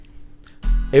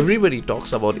Everybody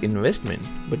talks about investment,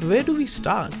 but where do we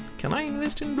start? Can I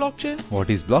invest in blockchain? What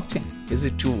is blockchain? Is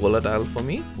it too volatile for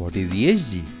me? What is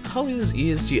ESG? How is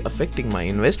ESG affecting my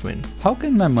investment? How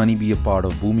can my money be a part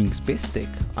of booming space tech?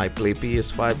 I play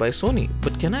PS5 by Sony,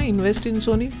 but can I invest in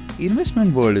Sony?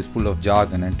 Investment world is full of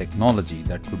jargon and technology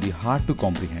that could be hard to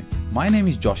comprehend. My name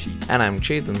is Joshi. And I'm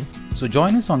Chetan. So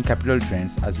join us on Capital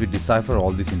Trendz as we decipher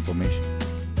all this information.